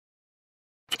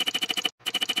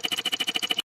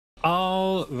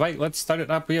All right, let's start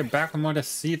it up. We are back with more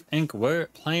Deceive Inc. We're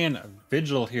playing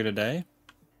Vigil here today.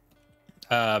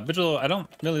 Vigil, I don't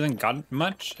really think got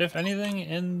much, if anything,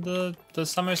 in the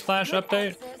Summer Splash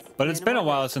update, but it's been a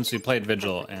while since we played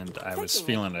Vigil, and I was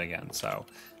feeling it again, so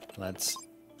let's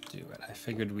do it. I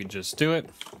figured we'd just do it.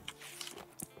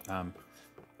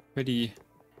 Pretty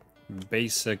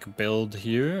basic build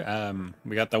here.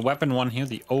 We got the weapon one here,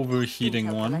 the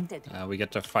overheating one. We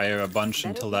get to fire a bunch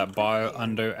until that bar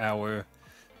under our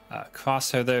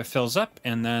crosshair there fills up,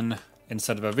 and then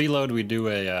instead of a reload, we do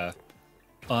a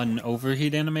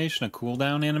un-overheat animation, a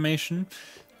cooldown animation.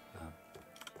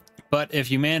 But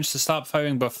if you manage to stop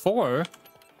firing before...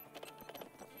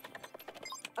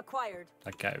 Acquired.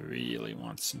 That guy really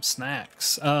wants some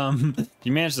snacks. If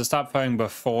you manage to stop firing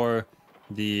before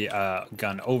the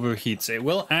gun overheats, it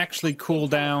will actually cool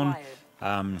down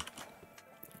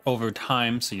over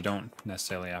time, so you don't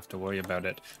necessarily have to worry about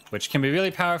it, which can be really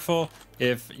powerful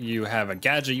if you have a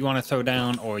gadget you want to throw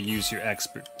down or use your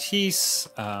expertise.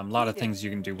 A lot of things you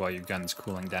can do while your gun's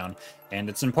cooling down, and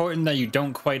it's important that you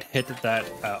don't quite hit that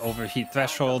overheat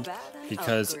threshold,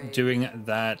 because doing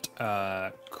that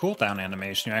cooldown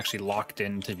animation, you're actually locked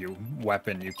into your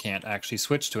weapon. You can't actually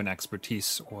switch to an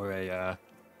expertise or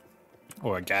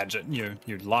a gadget.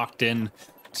 You're locked in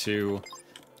to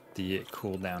the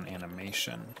cooldown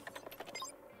animation.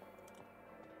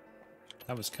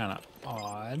 That was kind of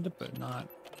odd, but not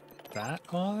that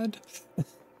odd.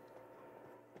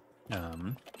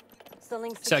 So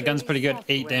that gun's pretty good.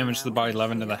 8 damage to the body,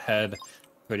 11 to the head.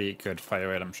 Pretty good fire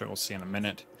rate. I'm sure we'll see in a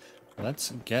minute.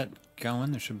 Let's get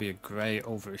going. There should be a gray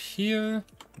over here.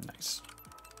 Nice.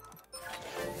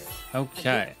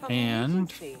 Okay,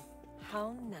 and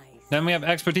then we have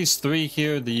expertise 3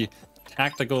 here. The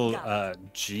tactical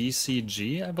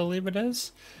GCG, I believe it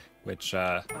is, which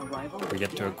we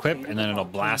get to equip, and then it'll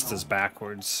blast us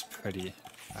backwards pretty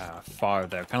far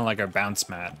there, kind of like our bounce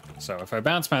mat. So if our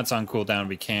bounce mat's on cooldown,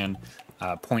 we can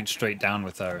point straight down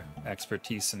with our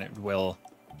expertise, and it will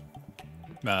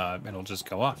it'll just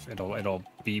go off. It'll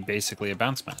be basically a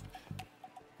bounce mat.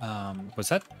 Was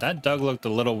that Doug looked a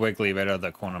little wiggly right out of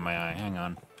the corner of my eye. Hang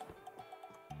on.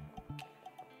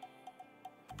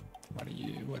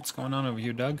 What's going on over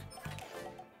here, Doug?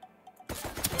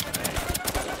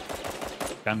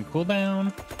 Gun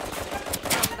cooldown.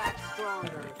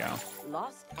 There we go.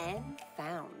 Lost and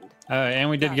found. And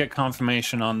we did get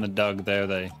confirmation on the Doug there.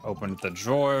 They opened the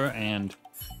drawer, and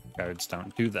guards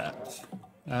don't do that.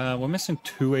 We're missing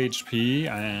 2 HP,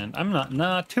 and I'm not...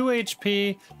 Nah, 2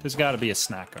 HP. There's got to be a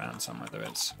snack around somewhere. There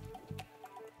is.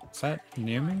 Is that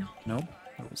near me? Nope,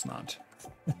 it was not.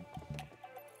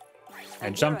 I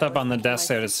jumped up on the desk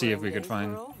there to see if we could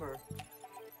find...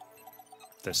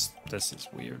 This is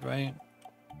weird, right?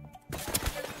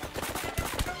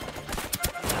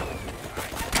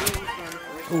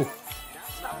 Ooh.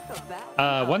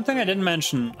 One thing I didn't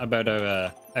mention about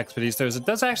our expertise there is it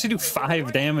does actually do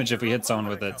 5 damage if we hit someone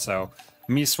with it, so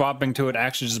me swapping to it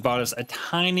actually just bought us a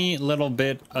tiny little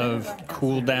bit of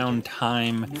cooldown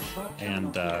time,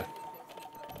 and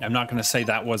I'm not going to say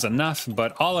that was enough,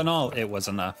 but all in all, it was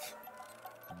enough.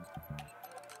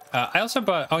 I also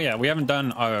bought... Oh yeah, we haven't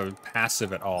done our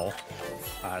passive at all.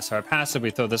 So our passive, we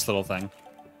throw this little thing,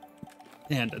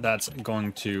 and that's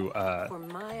going to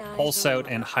pulse out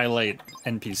and highlight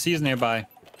NPCs nearby.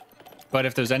 But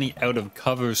if there's any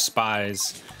out-of-cover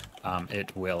spies,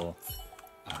 it will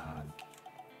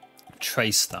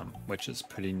trace them, which is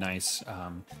pretty nice.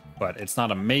 But it's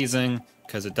not amazing,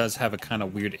 because it does have a kind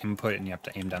of weird input, and you have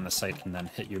to aim down the sight and then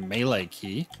hit your melee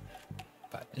key.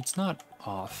 But it's not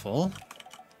awful.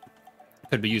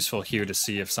 Could be useful here to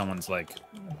see if someone's like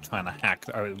trying to hack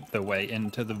their way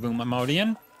into the room I'm already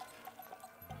in.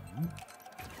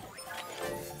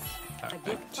 A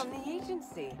gift from the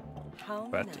agency. How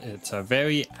but nice. It's a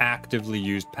very actively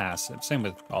used passive. Same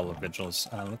with all of Vigil's.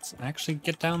 Let's actually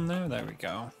get down there. There we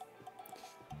go.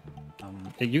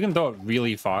 You can throw it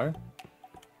really far.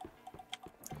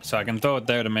 So I can throw it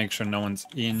there to make sure no one's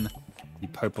in the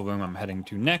purple room I'm heading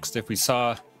to next. If we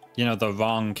saw, you know, the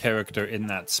wrong character in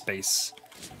that space,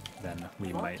 then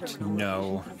we might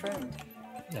know,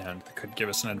 and it could give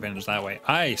us an advantage that way.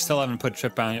 I still haven't put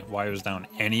tripwires down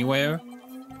anywhere.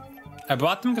 I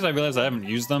bought them because I realized I haven't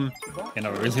used them in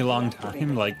a really long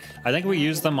time. Like, I think we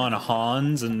used them on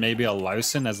Hans and maybe a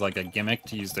Larson as like a gimmick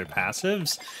to use their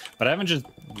passives, but I haven't just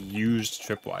used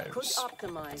tripwires.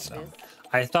 So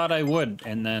I thought I would,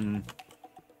 and then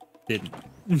didn't.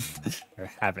 Or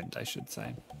haven't, I should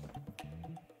say.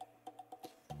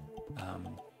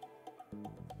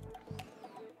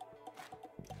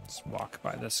 Let's walk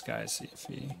by this guy, see if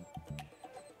he...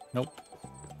 Nope.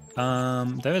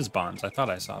 There is bonds. I thought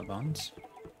I saw bonds.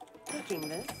 Taking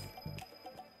this.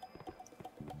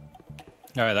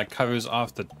 Alright, that covers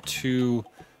off the 2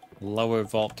 lower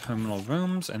vault terminal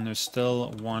rooms, and there's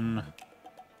still one...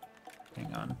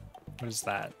 Hang on. What is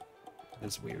that? That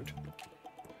is weird.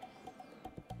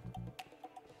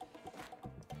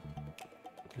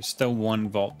 There's still 1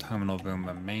 vault terminal room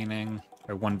remaining,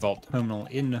 or 1 vault terminal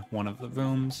in one of the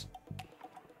rooms.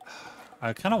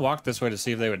 I kind of walked this way to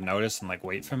see if they would notice and like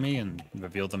wait for me and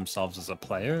reveal themselves as a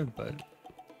player, but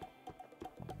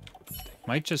they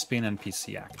might just be an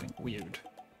NPC acting weird.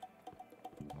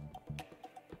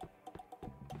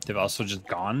 They've also just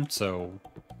gone, so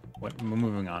what? We're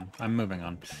moving on. I'm moving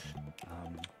on.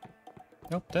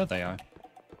 Oh, there they are.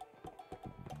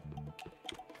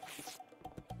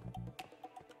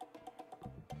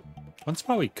 One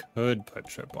spot we could put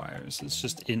tripwires. It's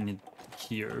just in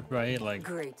here, right? Like,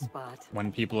 Great spot.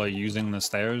 when people are using the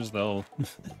stairs, they'll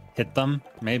hit them,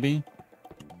 maybe.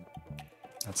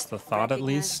 That's the thought, at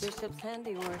least. Bishop's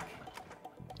handiwork.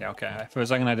 Yeah, okay. For a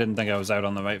second, I didn't think I was out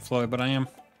on the right floor, but I am.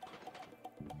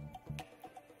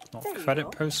 Little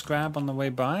credit post grab on the way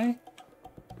by.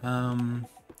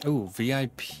 Ooh,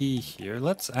 VIP here.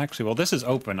 Let's actually, well, this is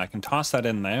open. I can toss that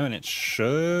in there, and it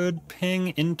should ping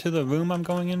into the room I'm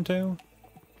going into.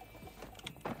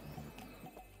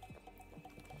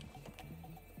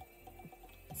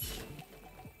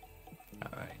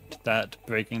 Alright, that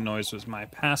breaking noise was my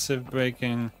passive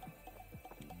breaking.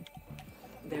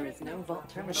 There is no vault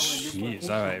terminal in this Jeez,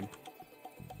 location. alright.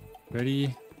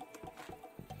 Pretty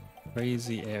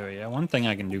crazy area. One thing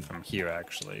I can do from here,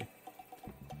 actually,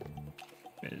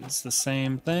 is the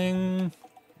same thing.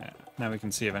 Yeah, now we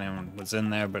can see if anyone was in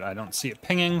there, but I don't see it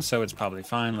pinging, so it's probably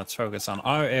fine. Let's focus on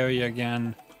our area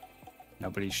again.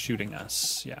 Nobody's shooting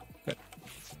us. Yeah, good.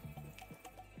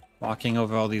 Walking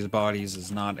over all these bodies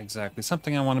is not exactly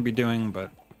something I want to be doing,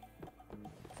 but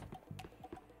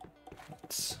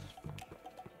let's...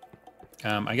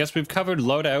 I guess we've covered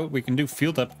loadout. We can do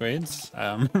field upgrades.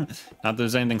 Not that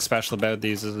there's anything special about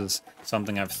these. This is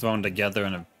something I've thrown together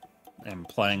and am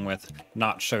playing with.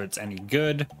 Not sure it's any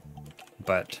good,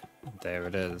 but there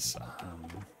it is.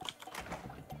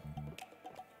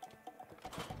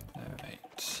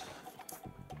 Alright.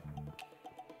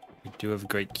 We do have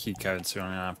great keycards, so we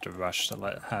don't have to rush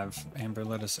to have Amber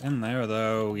let us in there,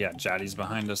 though, yeah, Jaddy's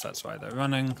behind us, that's why they're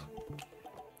running.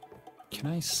 Can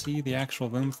I see the actual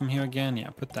room from here again?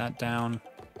 Yeah, put that down.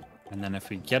 And then if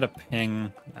we get a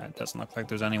ping, it doesn't look like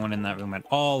there's anyone in that room at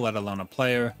all, let alone a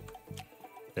player.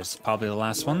 This is probably the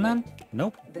last one then?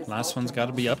 Nope. Last one's got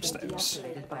to be upstairs.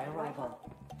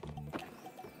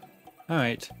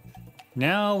 Alright.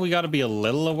 Now we got to be a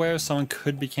little aware someone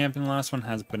could be camping. The last one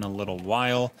has been a little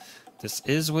while. This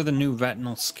is where the new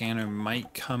retinal scanner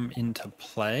might come into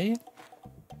play.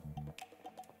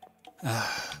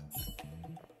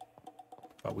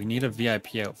 But we need a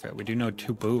VIP outfit. We do know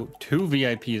two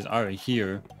VIPs are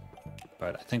here,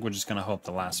 but I think we're just gonna hope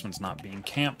the last one's not being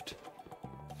camped.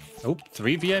 Oh,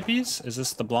 3 VIPs? Is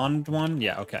this the blonde one?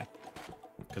 Yeah, okay.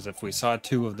 Because if we saw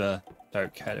 2 of the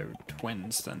dark-haired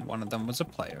twins, then one of them was a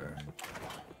player.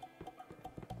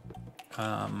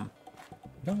 I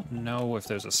don't know if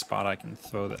there's a spot I can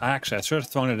throw that. Actually, I should have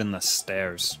thrown it in the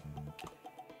stairs.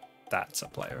 That's a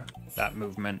player. That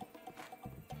movement.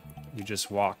 You just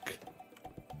walk.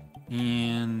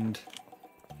 And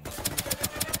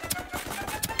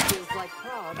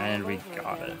we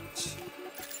got it.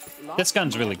 This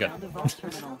gun's really good.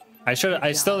 I still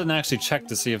didn't actually check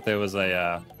to see if there was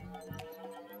a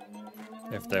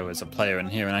player in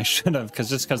here, and I should have, because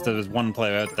just because there was one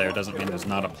player out there doesn't mean there's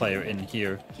not a player in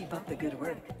here. Keep up the good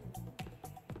work.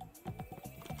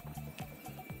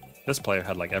 This player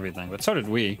had like everything, but so did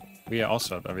we. We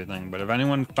also have everything, but if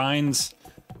anyone finds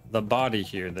the body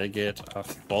here, they get a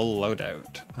full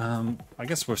loadout. I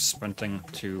guess we're sprinting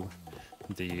to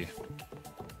the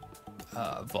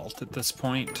vault at this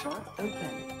point.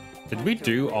 Did we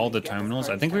do all the terminals?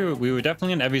 I think we were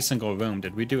definitely in every single room.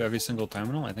 Did we do every single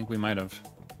terminal? I think we might have.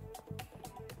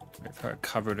 Wait for our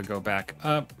cover to go back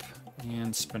up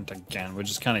and sprint again. We're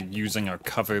just kind of using our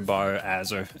cover bar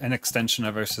as an extension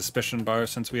of our suspicion bar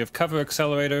since we have cover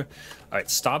accelerator. All right,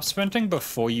 stop sprinting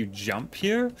before you jump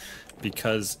here,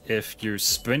 because if you're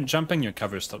sprint jumping, your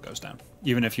cover still goes down.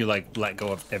 Even if you like let go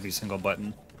of every single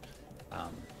button,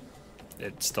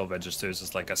 it still registers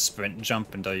as like a sprint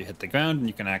jump until you hit the ground, and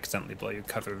you can accidentally blow your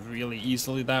cover really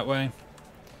easily that way.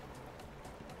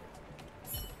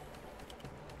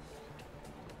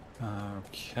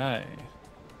 Okay.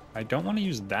 I don't want to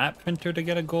use that printer to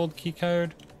get a gold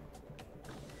keycard.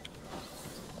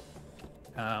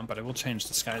 But I will change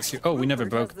the skies here. Oh, we never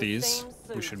broke these.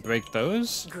 We should break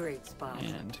those. Great spot.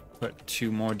 And put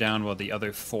 2 more down while the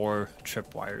other 4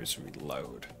 tripwires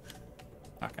reload.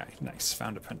 Okay, nice.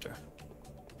 Found a printer.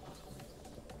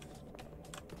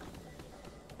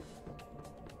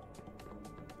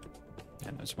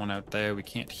 And there's one out there. We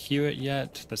can't hear it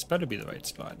yet. This better be the right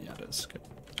spot. Yeah, it is. Good.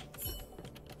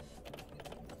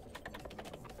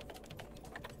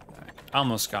 Right.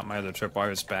 Almost got my other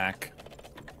tripwires back.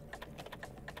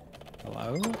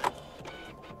 Hello?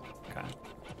 Okay.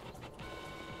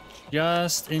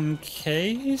 Just in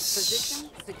case. Position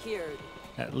secured.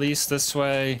 At least this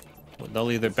way.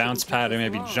 They'll either bounce pad or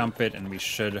maybe jump it, and we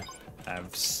should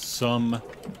have some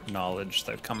knowledge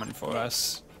they're coming for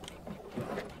us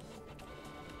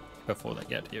before they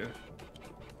get here.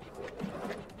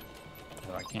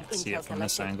 Though I can't see it from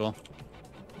this angle.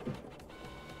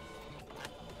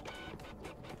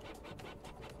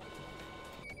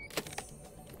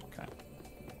 Okay.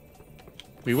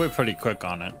 We were pretty quick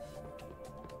on it.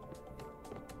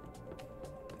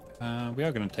 We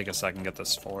are going to take a second to get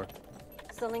this 4.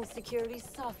 Selling security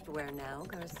software now,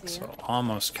 Garcia. So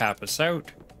almost cap us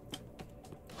out.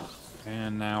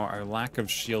 And now our lack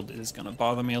of shield is going to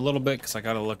bother me a little bit because I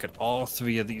got to look at all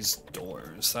 3 of these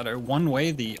doors that are one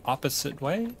way the opposite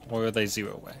way, or are they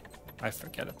 0 way? I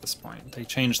forget at this point. They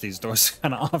change these doors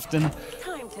kind of often.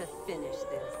 Time to finish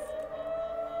this.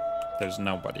 There's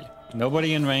nobody.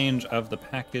 Nobody in range of the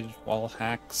package wall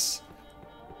hacks.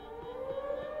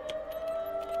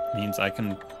 Means I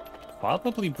can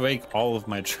probably break all of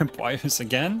my tripwires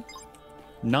again.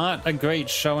 Not a great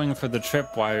showing for the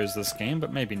tripwires this game,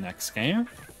 but maybe next game.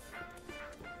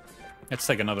 Let's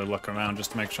take another look around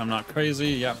just to make sure I'm not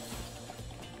crazy. Yep.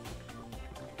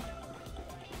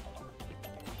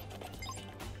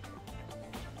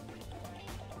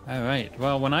 Alright,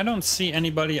 well, when I don't see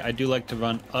anybody, I do like to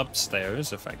run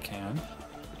upstairs if I can,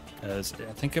 because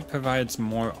I think it provides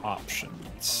more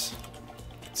options.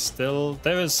 Still,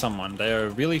 there is someone. They're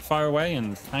really far away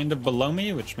and kind of below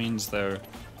me, which means they're...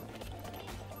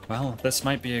 Well, this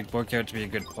might work out to be a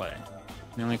good play.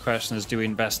 The only question is, do we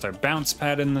invest our bounce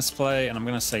pad in this play? And I'm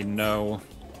going to say no,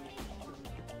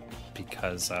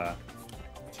 because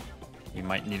we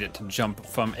might need it to jump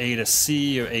from A to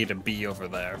C or A to B over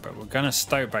there. But we're going to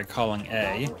start by calling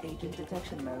A,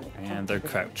 and they're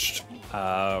crouched.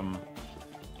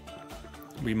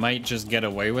 We might just get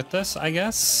away with this, I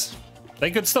guess. They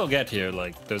could still get here.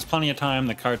 Like, there's plenty of time.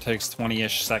 The car takes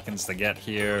 20-ish seconds to get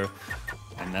here.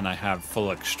 And then I have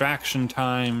full extraction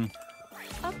time.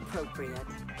 Appropriate.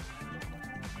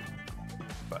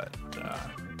 But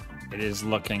it is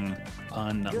looking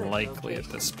unlikely at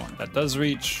this point. That does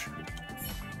reach.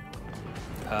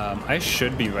 I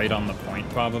should be right on the point,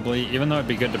 probably. Even though it'd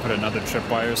be good to put another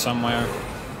tripwire somewhere.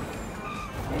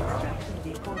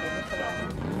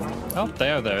 Oh,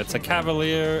 they are there. It's a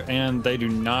Cavalier, and they do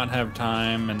not have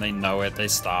time, and they know it. They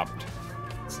stopped.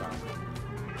 So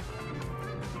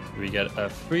we get a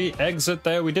free exit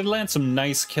there. We did land some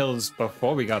nice kills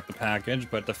before we got the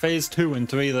package, but the phase 2 and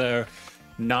 3 there,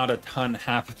 not a ton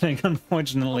happening,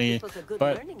 unfortunately.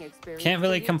 But can't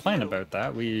really complain about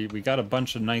that. We got a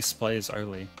bunch of nice plays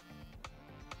early.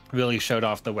 Really showed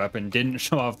off the weapon, didn't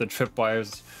show off the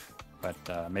tripwires.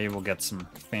 But maybe we'll get some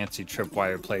fancy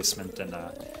tripwire placement in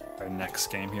our next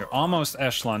game here. Almost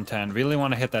Echelon 10. Really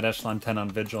want to hit that Echelon 10 on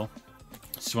Vigil.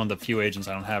 This is one of the few agents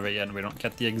I don't have it yet, and we don't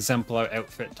get the Exemplar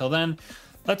outfit till then.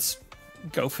 Let's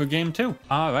go for game 2.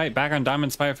 All right, back on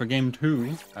Diamond Spire for game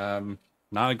 2.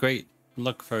 Not a great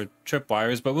look for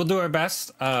tripwires, but we'll do our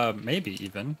best. Maybe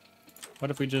even.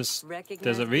 What if we just...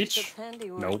 Does it reach?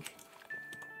 Nope.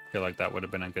 Feel like that would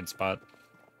have been a good spot.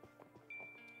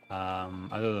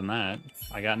 Other than that,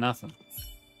 I got nothing.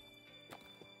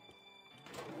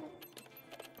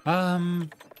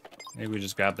 Maybe we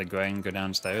just grab the grain, go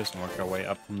downstairs, and work our way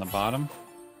up from the bottom.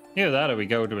 Either that, or we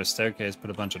go to a staircase, put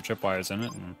a bunch of tripwires in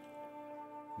it, and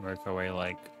work our way,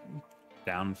 like,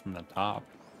 down from the top.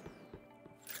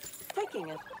 Taking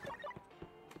it.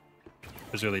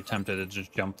 I was really tempted to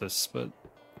just jump this, but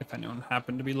if anyone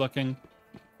happened to be looking,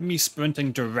 me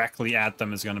sprinting directly at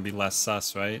them is going to be less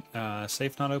sus, right?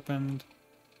 Safe not opened.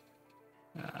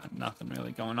 Nothing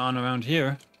really going on around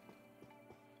here.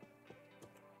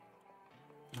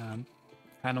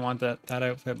 Kind of want that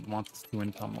outfit, but want this 2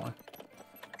 intel more.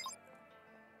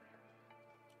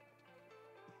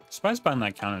 Surprised behind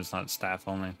that counter is not staff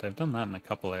only. They've done that in a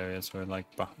couple areas where, like,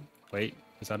 wait,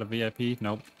 is that a VIP?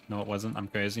 Nope, no it wasn't. I'm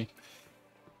crazy.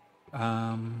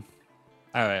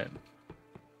 Alright.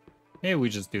 Maybe we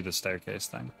just do the staircase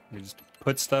thing. We just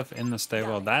put stuff in the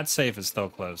stairwell. That safe is still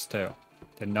closed, too.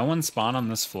 Did no one spawn on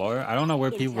this floor? I don't know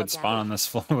where people would spawn on this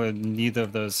floor when neither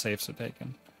of those safes are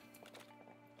taken.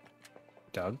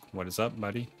 Doug, what is up,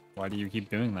 buddy? Why do you keep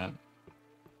doing that?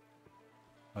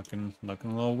 Looking a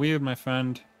little weird, my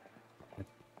friend.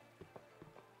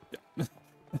 I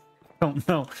don't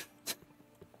know.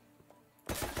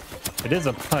 It is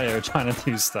a player trying to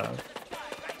do stuff.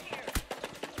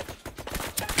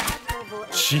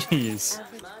 Jeez.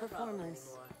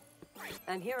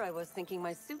 And here I was thinking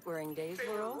my suit wearing days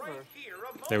were over.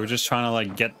 They were just trying to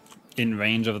like get in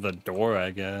range of the door,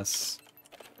 I guess.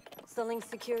 Selling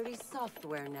security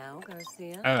software now,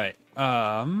 Garcia. All right.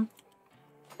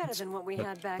 Better than what we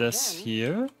had back This then.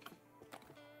 here.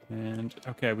 And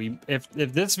okay, if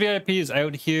this VIP is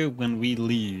out here when we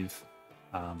leave,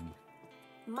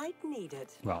 Might need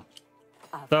it. well.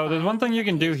 So there's one thing you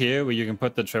can do here where you can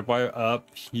put the tripwire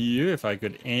up here. If I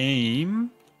could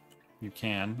aim, you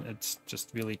can. It's just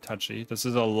really touchy. This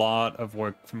is a lot of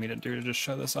work for me to do to just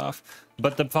show this off.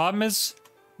 But the problem is,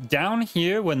 down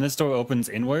here, when this door opens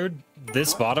inward,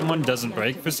 this bottom one doesn't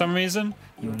break for some reason.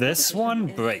 This one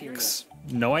breaks.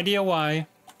 No idea why.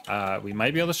 We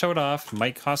might be able to show it off.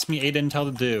 Might cost me 8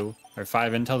 intel to do, or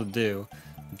 5 intel to do.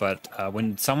 But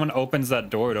when someone opens that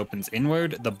door, it opens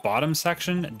inward. The bottom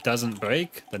section doesn't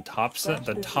break. The top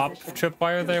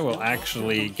tripwire there will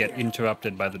actually get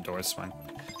interrupted by the door swing.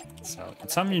 So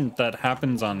it's something that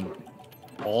happens on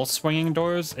all swinging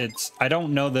doors. I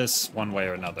don't know this one way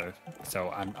or another. So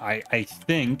I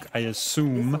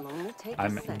assume,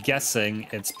 I'm guessing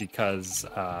it's because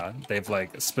they've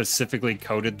like specifically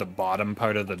coded the bottom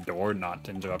part of the door not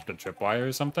to interrupt a tripwire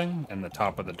or something, and the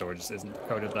top of the door just isn't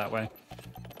coded that way.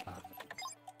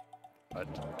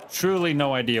 But truly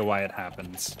no idea why it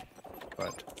happens.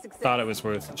 But thought it was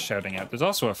worth shouting out. There's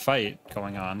also a fight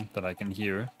going on that I can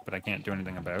hear, but I can't do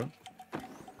anything about.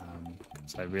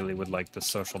 Because I really would like the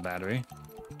social battery.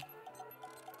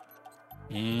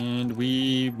 And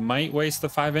we might waste the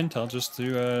 5 intel just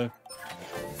to,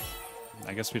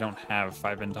 I guess we don't have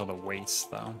 5 intel to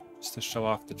waste, though. Just to show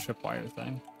off the tripwire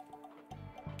thing.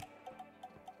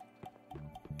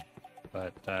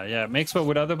 But, yeah, it makes what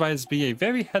would otherwise be a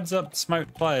very heads-up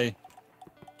smart play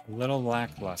a little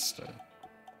lackluster.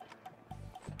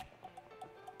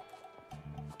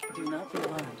 Do not be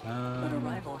alarmed. An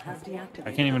arrival has deactivated.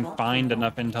 I can't even find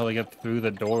enough intel to get through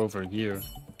the door over here.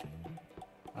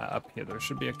 Up here, there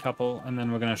should be a couple, and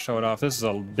then we're going to show it off. This is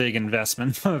a big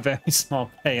investment for a very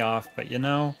small payoff, but you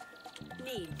know...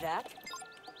 Need that.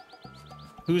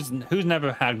 Who's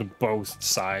never had both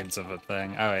sides of a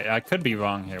thing? Alright, I could be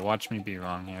wrong here. Watch me be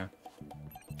wrong here.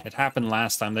 It happened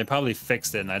last time. They probably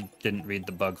fixed it, and I didn't read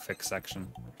the bug fix section.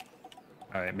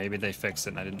 Alright, maybe they fixed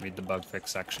it, and I didn't read the bug fix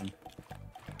section.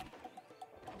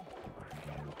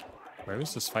 Where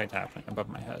is this fight happening? Above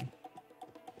my head.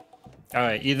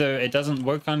 Alright, either it doesn't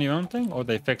work on your own thing, or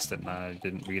they fixed it, and I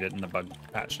didn't read it in the bug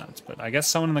patch notes. But I guess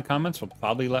someone in the comments will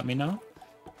probably let me know.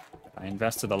 I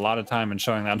invested a lot of time in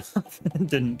showing that off and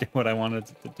didn't do what I wanted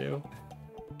it to do.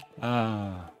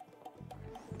 I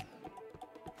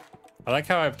like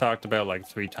how I've talked about like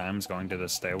 3 times going to the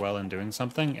stairwell and doing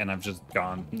something, and I've just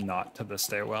gone not to the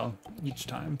stairwell each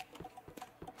time.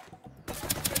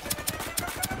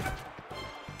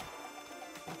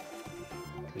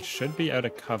 They should be out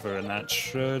of cover, and that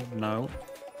should... no.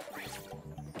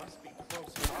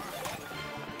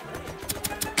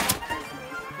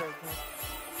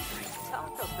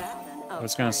 I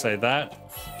was gonna say that.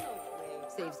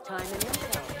 Saves time and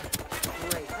intel.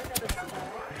 Great.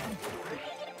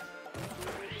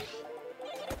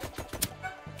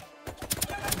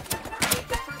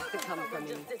 The first to come from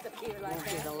you won't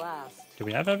be the last. Do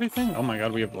we have everything? Oh my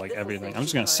god, we have like everything. I'm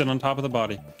just gonna sit on top of the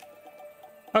body.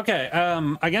 Okay,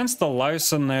 against the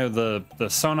Larson there, the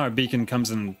sonar beacon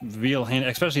comes in real handy,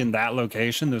 especially in that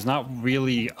location. There's not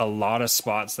really a lot of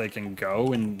spots they can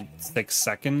go in 6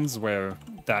 seconds where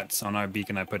that sonar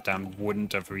beacon I put down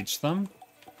wouldn't have reached them,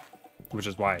 which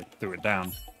is why I threw it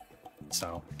down.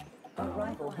 So,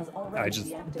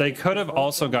 they could have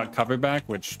also got cover back,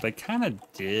 which they kind of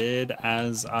did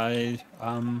as I,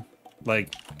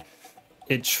 like,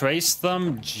 it traced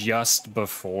them just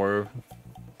before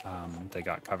they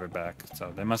got covered back,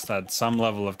 so they must have had some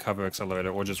level of cover accelerator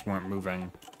or just weren't moving.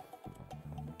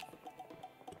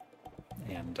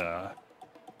 And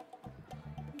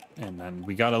then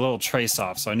we got a little trace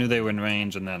off, so I knew they were in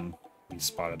range, and then we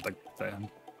spotted the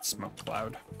smoke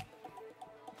cloud.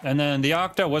 And then the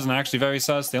Octo wasn't actually very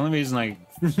sus. The only reason I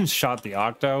shot the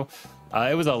Octo,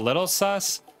 it was a little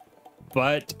sus,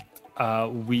 but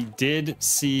we did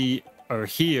see or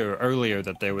hear earlier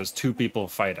that there was 2 people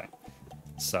fighting.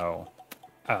 So,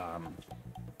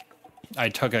 I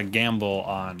took a gamble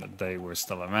on they were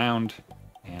still around,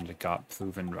 and it got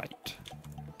proven right.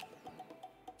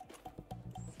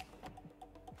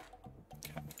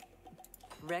 Okay.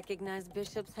 Recognize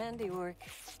Bishop's handiwork.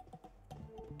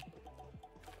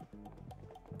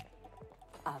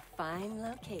 A fine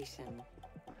location.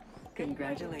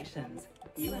 Congratulations.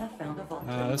 You have found a vault.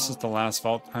 This is the last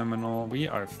vault terminal. We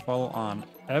are full on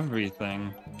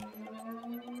everything.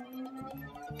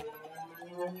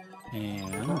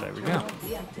 And there we go.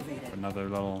 Another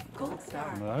little one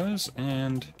of those.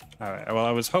 And alright, well,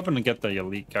 I was hoping to get the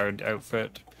elite guard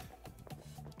outfit.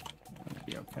 That'd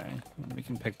be okay. We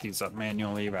can pick these up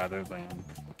manually rather than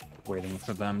waiting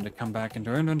for them to come back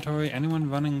into our inventory. Anyone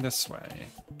running this way?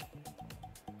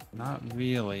 Not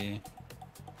really.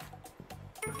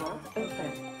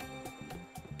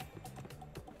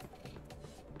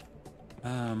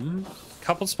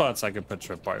 Couple spots I could put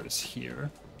tripwires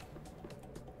here.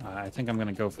 I think I'm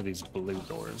gonna go for these blue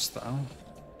doors though.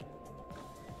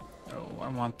 Oh, I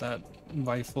want that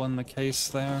rifle in the case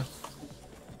there.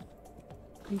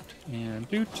 Doot and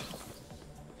doot.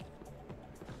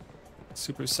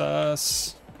 Super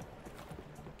sus.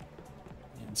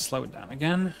 And slow it down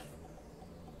again.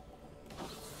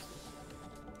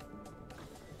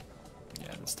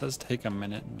 Yeah, this does take a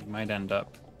minute. We might end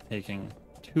up taking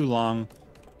too long.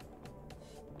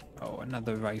 Oh,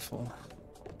 another rifle.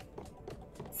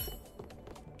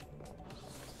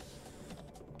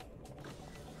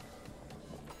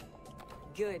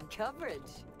 Good coverage.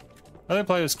 Other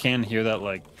players can hear that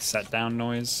like set down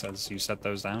noise as you set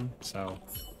those down, so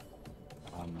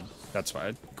that's why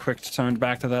I quick turned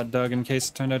back to that Doug in case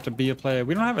it turned out to be a player.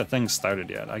 We don't have a thing started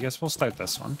yet. I guess we'll start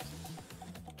this one.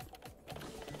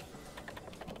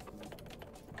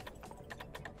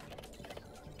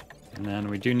 And then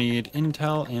we do need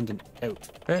intel and an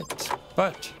outfit,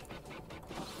 but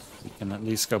we can at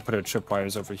least go put our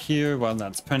tripwires over here while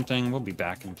that's printing. We'll be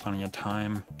back in plenty of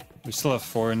time. We still have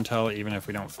 4 intel, even if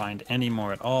we don't find any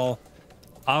more at all.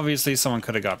 Obviously, someone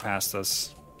could have got past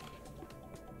us.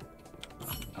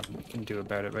 Nothing we can do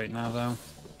about it right now, though.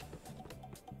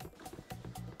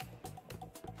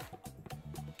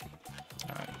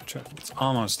 Alright, trip. It's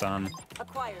almost done.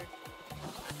 Acquired.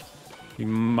 We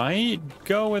might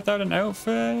go without an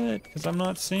outfit, because I'm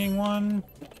not seeing one.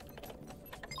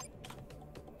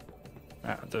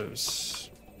 Ah, there's...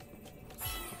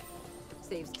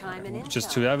 Saves time and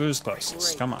just intel. whoever's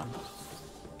closest. Great. Come on.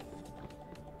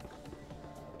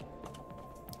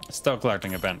 Still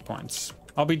collecting event points.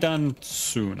 I'll be done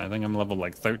soon. I think I'm level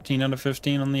like 13 out of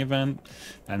 15 on the event.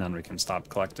 And then we can stop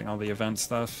collecting all the event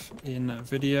stuff in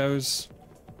videos.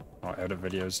 Or out of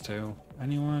videos too.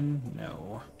 Anyone?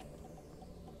 No.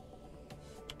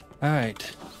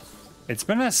 Alright. It's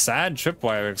been a sad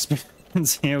tripwire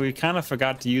experience here. We kind of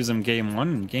forgot to use them game 1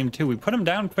 and game 2. We put them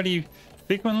down pretty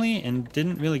frequently and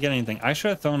didn't really get anything. I should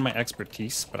have thrown my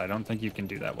expertise, but I don't think you can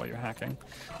do that while you're hacking.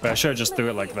 But I should have just threw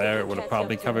it like there. It would have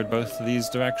probably covered both of these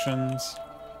directions.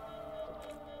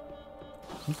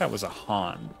 I think that was a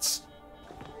Hans.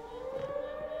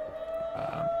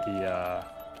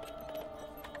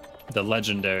 The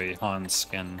legendary Hans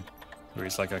skin, where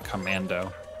he's like a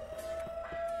commando.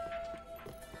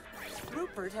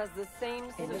 Rupert has the same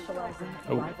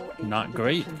Oh, not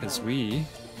great, because we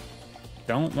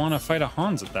don't want to fight a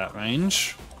Hans at that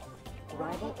range.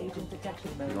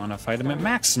 We want to fight him at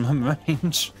maximum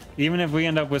range, even if we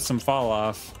end up with some fall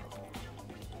off.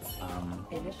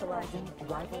 Initializing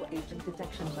rival agent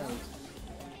detection mode.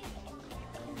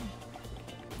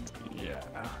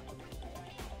 Yeah.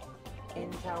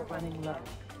 Intel running low.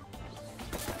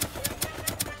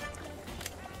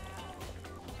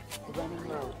 Running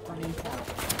low on intel.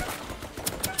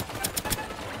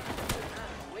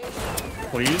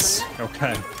 Please?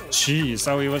 Okay. Jeez.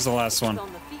 Oh, he was the last one.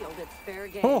 on the field, it's fair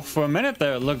game. Oh, for a minute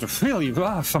there, it looked really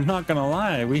rough. I'm not gonna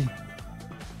lie.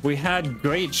 We had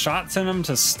great shots in him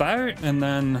to start, and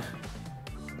then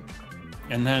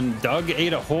Doug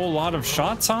ate a whole lot of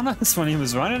shots on us when he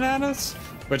was running at us,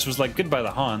 which was like good by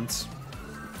the Hans.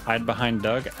 Hide behind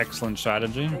Doug. Excellent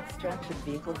strategy. Extraction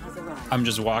vehicle has arrived. I'm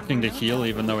just walking to heal,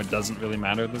 even though it doesn't really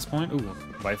matter at this point. Ooh,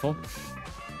 rifle.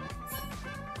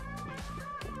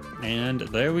 And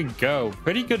there we go.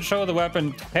 Pretty good show of the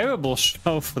weapon. Terrible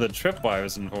show for the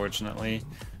tripwires, unfortunately.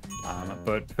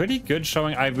 But pretty good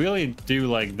showing. I really do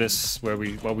like this, what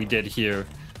we did here,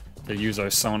 to use our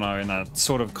sonar in a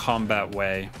sort of combat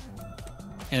way.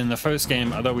 In the first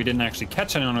game, although we didn't actually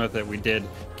catch anyone with it, we did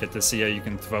get to see how you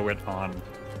can throw it on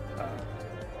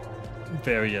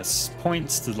various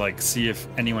points to like see if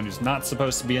anyone who's not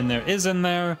supposed to be in there is in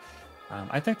there.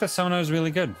 I think the sonar is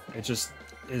really good.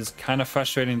 is kind of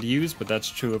frustrating to use, but that's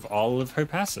true of all of her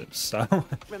passives. So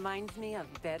Reminds me of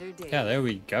better days. yeah, there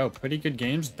we go. Pretty good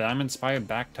games. Diamond Spire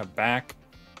back to back.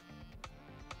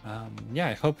 Yeah,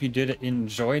 I hope you did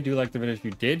enjoy. Do like the video if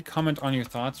you did. Comment on your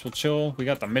thoughts. We'll chill. We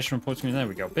got the mission report screen. There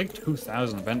we go. Big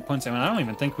 2,000 event points. I mean, I don't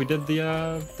even think we did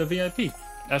the VIP.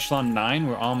 Echelon 9,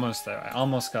 we're almost there. I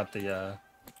almost got the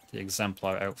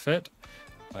exemplar outfit.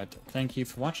 But thank you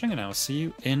for watching, and I'll see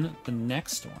you in the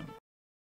next one.